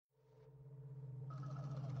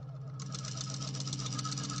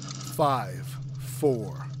5,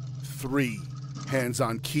 4, 3, hands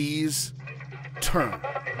on keys, turn.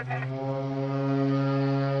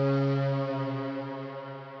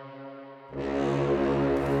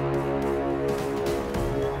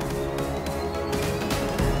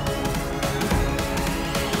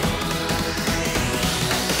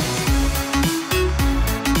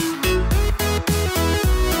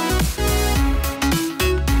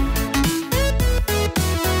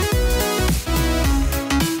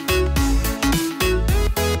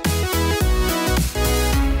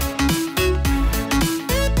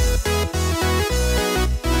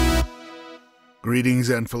 Greetings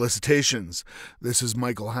and felicitations. This is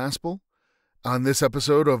Michael Haspel. On this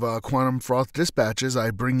episode of Quantum Froth Dispatches,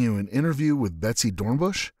 I bring you an interview with Betsy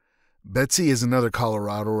Dornbusch. Betsy is another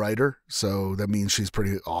Colorado writer, so that means she's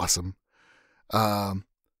pretty awesome.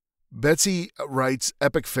 Betsy writes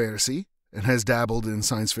epic fantasy and has dabbled in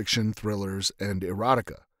science fiction, thrillers, and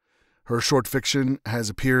erotica. Her short fiction has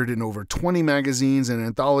appeared in over 20 magazines and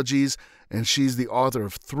anthologies, and she's the author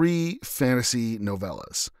of 3 fantasy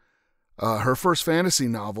novellas. Her first fantasy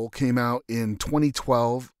novel came out in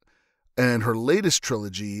 2012, and her latest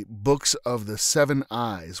trilogy, Books of the Seven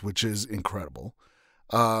Eyes, which is incredible,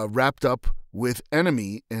 wrapped up with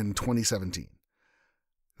Enemy in 2017.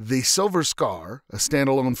 The Silver Scar, a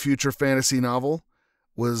standalone future fantasy novel,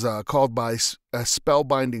 was called by a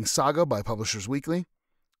spellbinding saga by Publishers Weekly,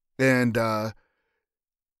 and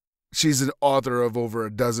she's an author of over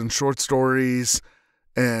a dozen short stories,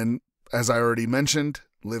 and as I already mentioned,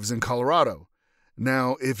 lives in Colorado.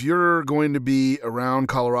 Now, if you're going to be around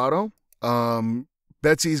Colorado,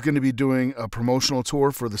 Betsy's going to be doing a promotional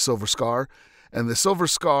tour for The Silver Scar. And The Silver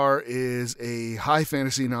Scar is a high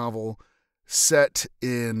fantasy novel set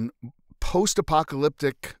in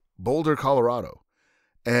post-apocalyptic Boulder, Colorado.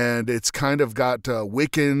 And it's kind of got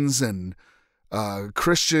Wiccans and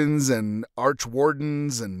Christians and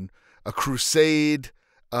archwardens and a crusade.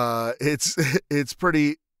 It's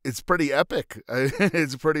pretty epic.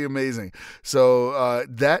 It's pretty amazing. So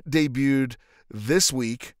that debuted this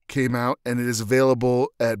week, came out, and it is available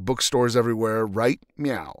at bookstores everywhere, right?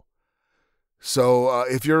 Meow. So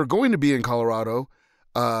if you're going to be in Colorado,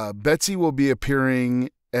 Betsy will be appearing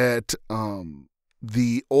at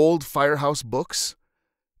the Old Firehouse Books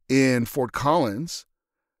in Fort Collins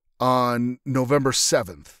on November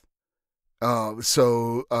 7th.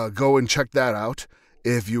 So go and check that out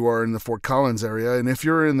if you are in the Fort Collins area. And if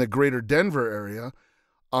you're in the greater Denver area,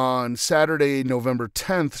 on Saturday, November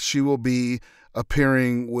 10th, she will be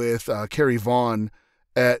appearing with Carrie Vaughn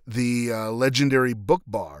at the Legendary Book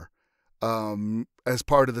Bar as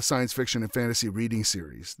part of the science fiction and fantasy reading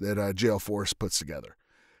series that JL Force puts together.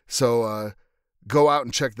 So go out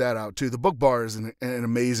and check that out, too. The Book Bar is an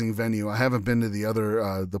amazing venue. I haven't been to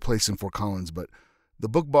the place in Fort Collins, but the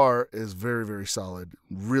Book Bar is very, very solid.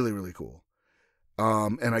 Really, really cool.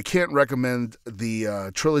 And I can't recommend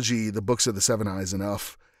the trilogy, The Books of the Seven Eyes,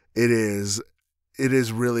 enough. It is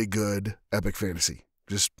really good epic fantasy.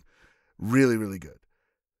 Just really, really good.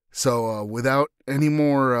 So without any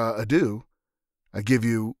more ado, I give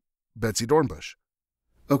you Betsy Dornbusch.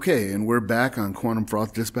 Okay, and we're back on Quantum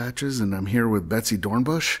Froth Dispatches, and I'm here with Betsy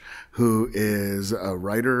Dornbusch, who is a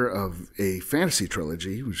writer of a fantasy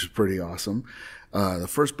trilogy, which is pretty awesome. The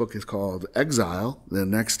first book is called EXILE, the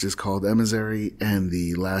next is called EMISSARY, and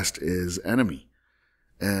the last is Enemy.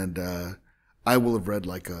 And I will have read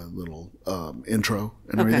like a little intro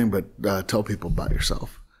and everything, but tell people about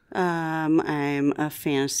yourself. I'm a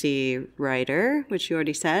fantasy writer, which you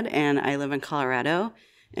already said, and I live in Colorado,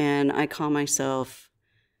 and I call myself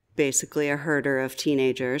basically a herder of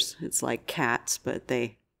teenagers. It's like cats, but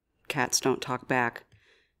cats don't talk back.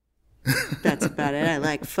 That's about it. I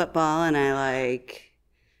like football and I like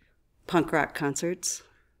punk rock concerts.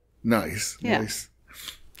 Nice. Yeah. Nice.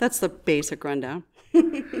 That's the basic rundown.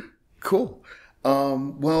 Cool.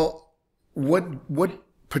 Well,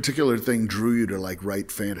 what particular thing drew you to like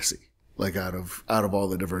write fantasy, like out of all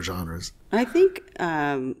the different genres? I think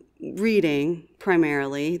reading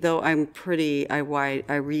primarily, though I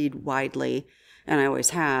read widely, and I always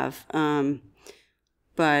have.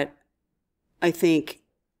 But I think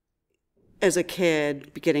as a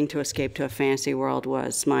kid, getting to escape to a fantasy world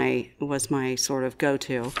was my sort of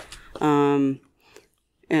go-to. And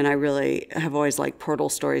I really have always liked portal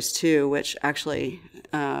stories too, which actually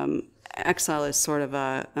EXILE is sort of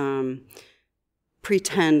a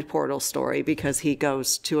pretend portal story because he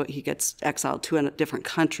gets exiled to a different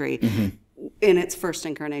country. Mm-hmm. In its first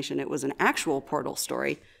incarnation, it was an actual portal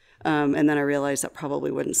story. And then I realized that probably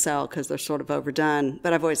wouldn't sell because they're sort of overdone.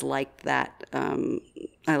 But I've always liked that.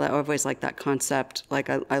 I've always liked that concept. Like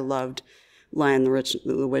I loved Lion,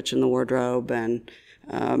 the Witch, and the Wardrobe, and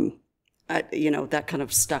that kind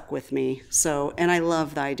of stuck with me. So, and I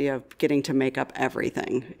love the idea of getting to make up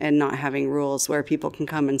everything and not having rules where people can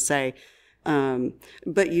come and say,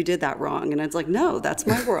 but you did that wrong. And it's like, no, that's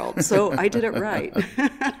my world. So I did it right.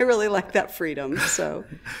 I really like that freedom. So,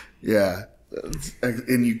 yeah.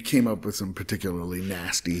 And you came up with some particularly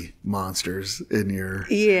nasty monsters in your...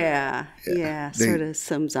 Yeah. Sort of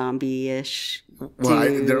some zombie-ish Well,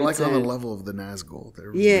 dudes they're like on the level of the Nazgul.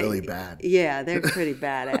 They're really bad. Yeah, they're pretty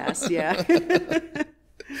badass, yeah.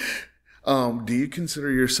 Do you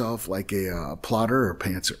consider yourself like a plotter or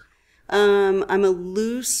pantser? I'm a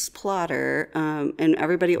loose plotter, and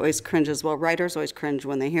everybody always cringes. Well, writers always cringe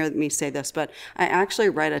when they hear me say this, but I actually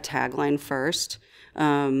write a tagline first.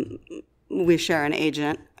 We share an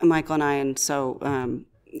agent, Michael and I, and so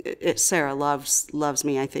Sarah loves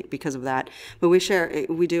me, I think, because of that. But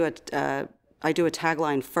I do a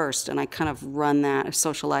tagline first, and I kind of run that, I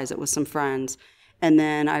socialize it with some friends, and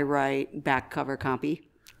then I write back cover copy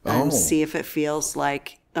and see if it feels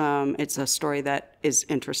like it's a story that is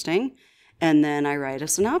interesting. And then I write a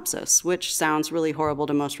synopsis, which sounds really horrible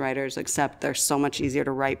to most writers, except they're so much easier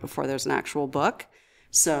to write before there's an actual book.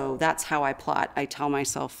 So that's how I plot. I tell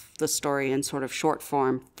myself the story in sort of short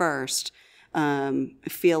form first.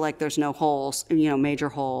 Feel like there's no holes, major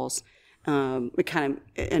holes. It kind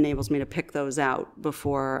of enables me to pick those out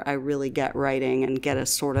before I really get writing and get a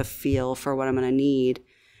sort of feel for what I'm going to need.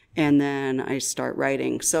 And then I start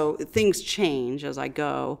writing. So things change as I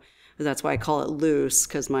go. That's why I call it loose,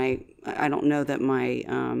 because I don't know that my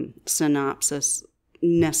synopsis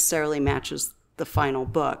necessarily matches the final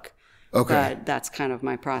book. Okay. But that's kind of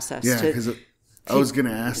my process. Yeah, because I was going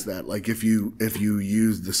to ask that, like if you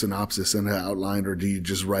use the synopsis and the outline, or do you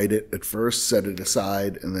just write it at first, set it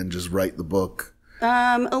aside, and then just write the book?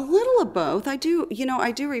 A little of both. I do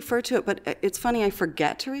refer to it, but it's funny, I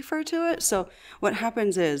forget to refer to it. So what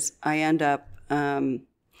happens is I end up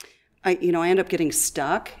getting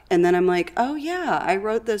stuck, and then I'm like, oh yeah, I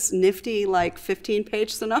wrote this nifty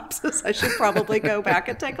 15-page synopsis. I should probably go back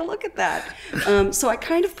and take a look at that. So I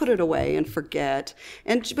kind of put it away and forget.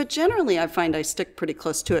 But generally, I find I stick pretty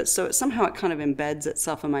close to it. So somehow it kind of embeds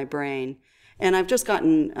itself in my brain. And I've just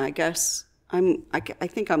gotten, I guess, I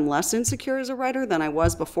think I'm less insecure as a writer than I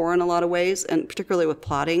was before in a lot of ways, and particularly with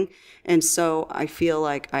plotting. And so I feel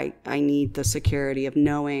like I need the security of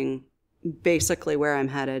knowing basically where I'm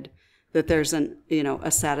headed, that there's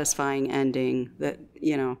a satisfying ending, that,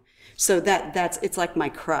 so that's, it's like my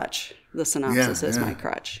crutch. The synopsis is my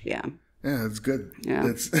crutch. Yeah. Yeah, that's good.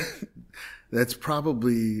 Yeah. That's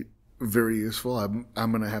probably very useful. I'm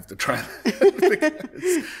going to have to try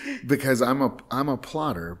that because I'm a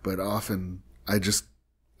plotter, but often I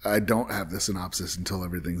don't have the synopsis until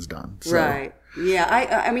everything's done. So. Right. Yeah.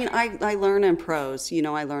 I learn in prose,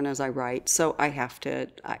 I learn as I write. So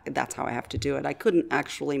that's how I have to do it. I couldn't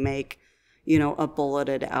actually make, a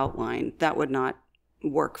bulleted outline. That would not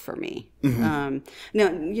work for me. Mm-hmm.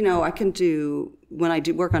 Now, I can do, when I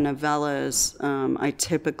do work on novellas, I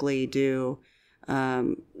typically do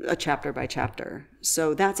a chapter by chapter.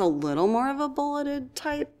 So that's a little more of a bulleted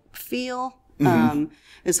type feel. Mm-hmm.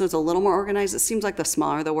 And so it's a little more organized. It seems like the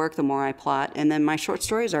smaller the work, the more I plot. And then my short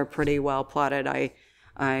stories are pretty well plotted.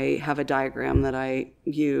 I have a diagram that I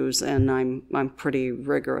use, and I'm pretty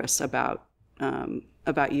rigorous about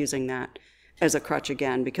using that as a crutch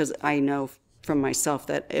again, because I know from myself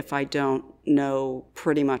that if I don't know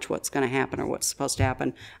pretty much what's going to happen or what's supposed to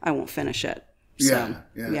happen, I won't finish it. Yeah.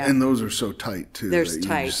 And those are so tight too. They're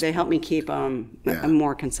tight. They help me keep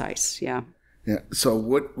more concise. Yeah. Yeah. So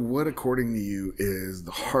what according to you is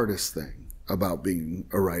the hardest thing about being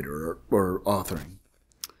a writer or authoring?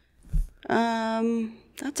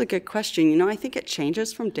 That's a good question. I think it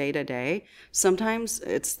changes from day to day. Sometimes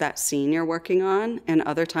it's that scene you're working on, and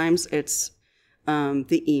other times it's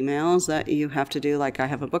the emails that you have to do. Like I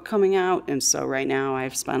have a book coming out, and so right now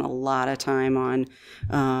I've spent a lot of time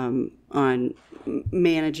on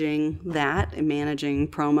managing that and managing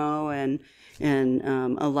promo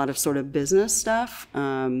and a lot of sort of business stuff.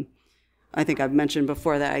 I think I've mentioned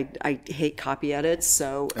before that I hate copy edits,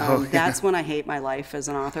 so that's when I hate my life as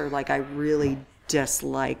an author. Like I really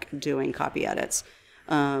dislike doing copy edits.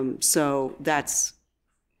 So that's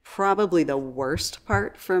probably the worst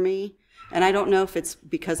part for me. And I don't know if it's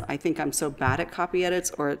because I think I'm so bad at copy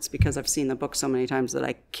edits, or it's because I've seen the book so many times that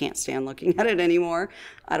I can't stand looking at it anymore.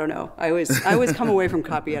 I don't know. I always come away from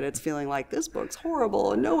copy edits feeling like this book's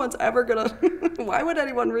horrible and no one's ever gonna. Why would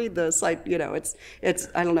anyone read this? It's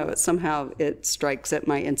I don't know. It strikes at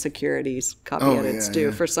my insecurities. Copy edits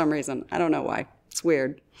do for some reason. I don't know why. It's It's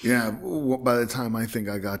weird. Yeah, by the time I think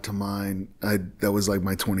I got to mine, that was like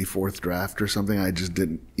my 24th draft or something. I just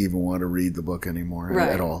didn't even want to read the book anymore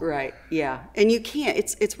at all. Right, yeah. And you can't,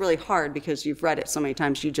 it's really hard because you've read it so many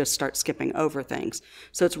times, you just start skipping over things.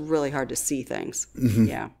 So it's really hard to see things. Mm-hmm.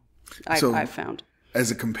 Yeah, I've found.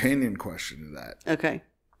 As a companion question to that. Okay.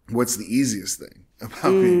 What's the easiest thing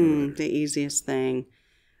about being a writer? The easiest thing.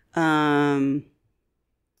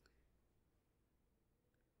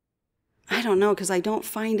 I don't know, because I don't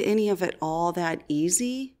find any of it all that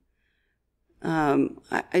easy. To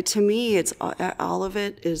me, it's all of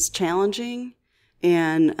it is challenging,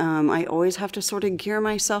 and I always have to sort of gear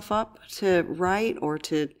myself up to write or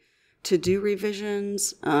to do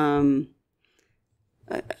revisions.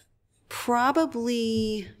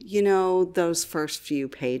 Probably, those first few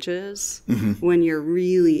pages when you're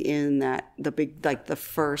really in the big, like the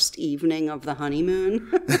first evening of the honeymoon.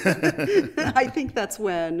 I think that's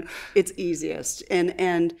when it's easiest.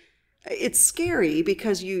 And it's scary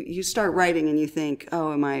because you start writing and you think,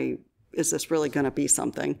 oh, is this really going to be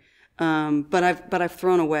something? But I've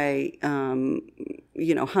thrown away,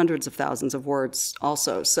 hundreds of thousands of words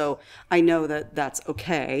also. So I know that that's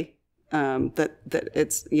okay. That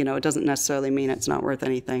it's, it doesn't necessarily mean it's not worth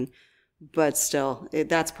anything, but still,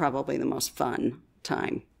 that's probably the most fun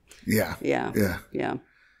time. Yeah.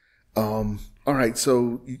 All right.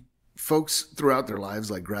 So folks throughout their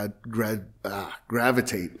lives like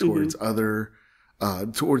gravitate towards other,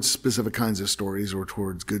 towards specific kinds of stories or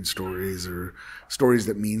towards good stories or stories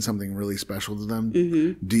that mean something really special to them.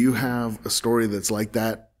 Mm-hmm. Do you have a story that's like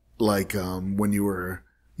that? Like, when you were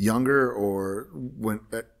younger, or when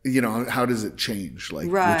how does it change? Like,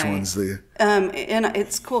 which one's the and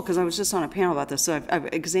it's cool because I was just on a panel about this, so I've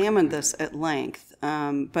examined this at length.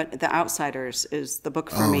 But The Outsiders is the book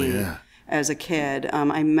for me. Yeah. As a kid,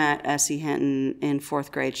 I met Essie Hinton in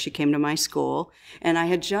 4th grade. She came to my school, and I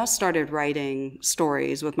had just started writing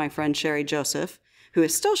stories with my friend Sherry Joseph, who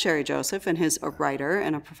is still Sherry Joseph, and is a writer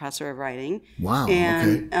and a professor of writing. Wow.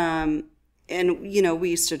 And okay. And, we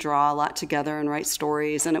used to draw a lot together and write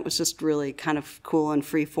stories, and it was just really kind of cool and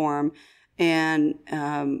free form. And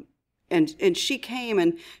she came,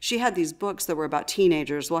 and she had these books that were about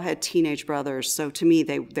teenagers. Well, I had teenage brothers, so to me,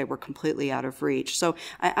 they were completely out of reach. So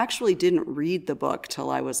I actually didn't read the book till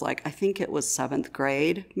I was I think it was 7th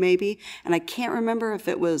grade, maybe. And I can't remember if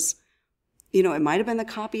it was, it might have been the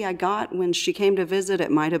copy I got when she came to visit.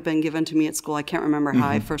 It might have been given to me at school. I can't remember how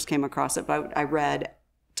I first came across it, but I read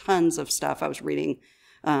tons of stuff. I was reading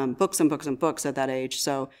books and books and books at that age.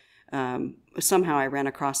 So somehow I ran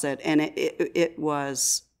across it, and it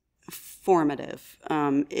was formative.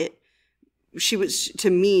 She was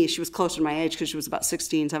closer to my age because she was about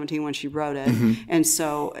 16, 17 when she wrote it. Mm-hmm. And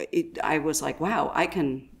so I was like, wow, I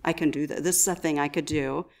can do that. This is a thing I could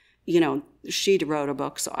do. She wrote a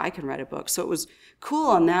book, so I can write a book. So it was cool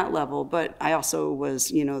on that level. But I also was,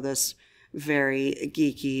 this very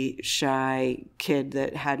geeky, shy kid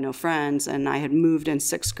that had no friends, and I had moved in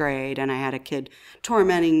 6th grade, and I had a kid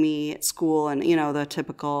tormenting me at school, and the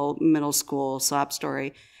typical middle school sob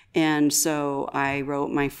story. And so I wrote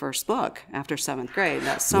my first book after 7th grade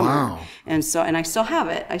that summer. Wow. And I still have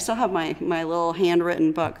it. I still have my little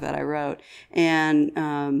handwritten book that I wrote, and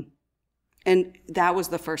that was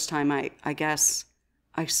the first time I guess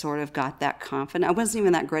I sort of got that confident. I wasn't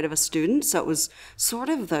even that great of a student, so it was sort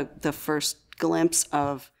of the first glimpse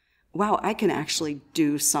of, wow, I can actually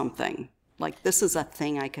do something. Like, this is a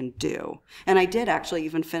thing I can do. And I did actually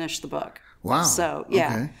even finish the book. Wow. So,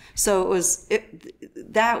 yeah. Okay. So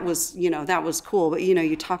that was cool. But,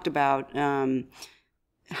 you talked about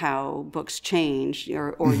how books change,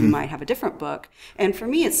 or you might have a different book. And for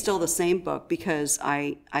me, it's still the same book because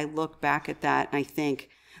I look back at that and I think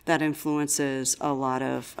that influences a lot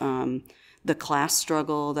of the class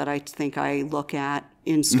struggle that I think I look at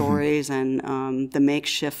in stories, and the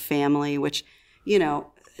makeshift family, which, none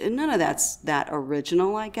of that's that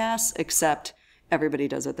original, I guess, except everybody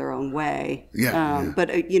does it their own way. Yeah. But,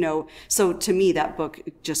 so to me, that book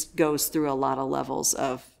just goes through a lot of levels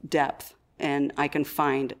of depth, and I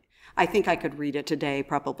think I could read it today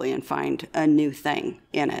probably and find a new thing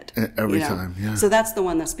in it. Every time, yeah. So that's the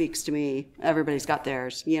one that speaks to me. Everybody's got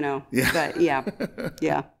theirs, Yeah. But yeah.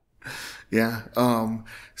 Yeah.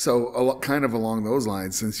 So kind of along those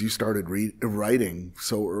lines, since you started writing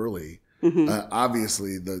so early,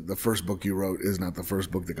 obviously the first book you wrote is not the first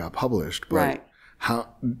book that got published. But right.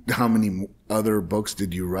 How many other books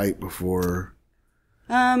did you write before?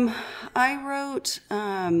 I wrote...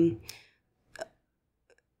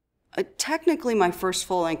 technically, my first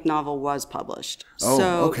full-length novel was published. Oh,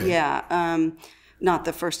 so, okay. Yeah. not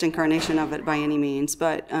the first incarnation of it by any means,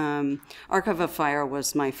 but Archive of Fire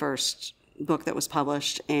was my first book that was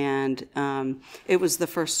published, and it was the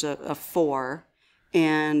first of 4.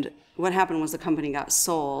 And what happened was the company got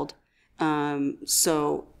sold,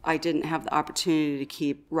 so I didn't have the opportunity to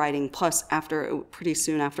keep writing. Plus, pretty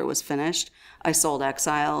soon after it was finished, I sold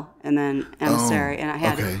EXILE and then EMISSARY, and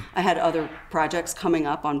I had other projects coming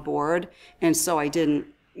up on board, and so I didn't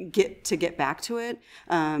get back to it.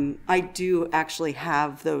 I do actually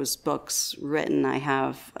have those books written. I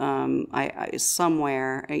have I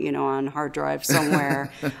somewhere, on hard drive somewhere.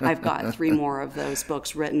 I've got 3 more of those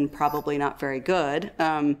books written. Probably not very good.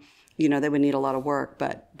 They would need a lot of work,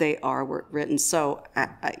 but they are written. So,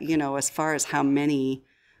 as far as how many,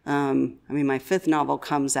 my 5th novel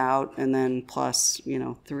comes out, and then plus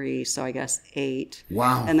 3, so I guess 8.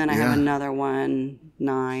 Wow! And then I have another one,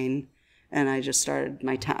 9. And I just started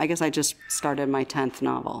my 10th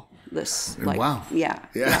novel. Wow. Yeah,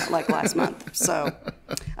 like last month. So,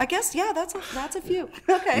 I guess that's a few.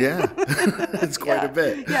 Okay. Yeah, it's quite a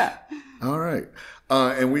bit. Yeah. All right,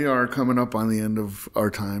 and we are coming up on the end of our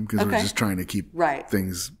time because we're just trying to keep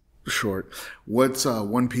things short. What's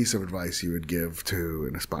one piece of advice you would give to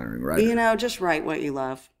an aspiring writer? Just write what you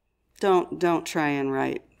love. Don't try and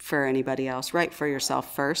write for anybody else. Write for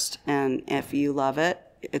yourself first, and if you love it,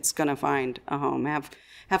 it's going to find a home. Have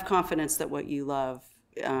confidence that what you love,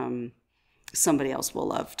 somebody else will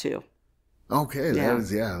love too. Okay,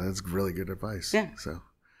 that's really good advice. Yeah. So,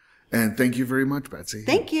 and thank you very much, Betsy.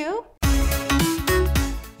 Thank you.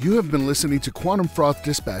 You have been listening to Quantum Froth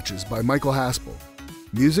Dispatches by Michael Haspel.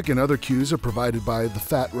 Music and other cues are provided by The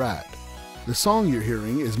Fat Rat. The song you're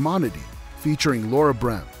hearing is Monody, featuring Laura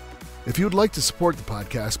Brehm. If you would like to support the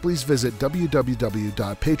podcast, please visit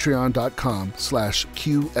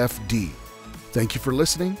www.patreon.com/QFD. Thank you for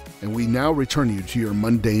listening, and we now return you to your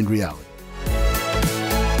mundane reality.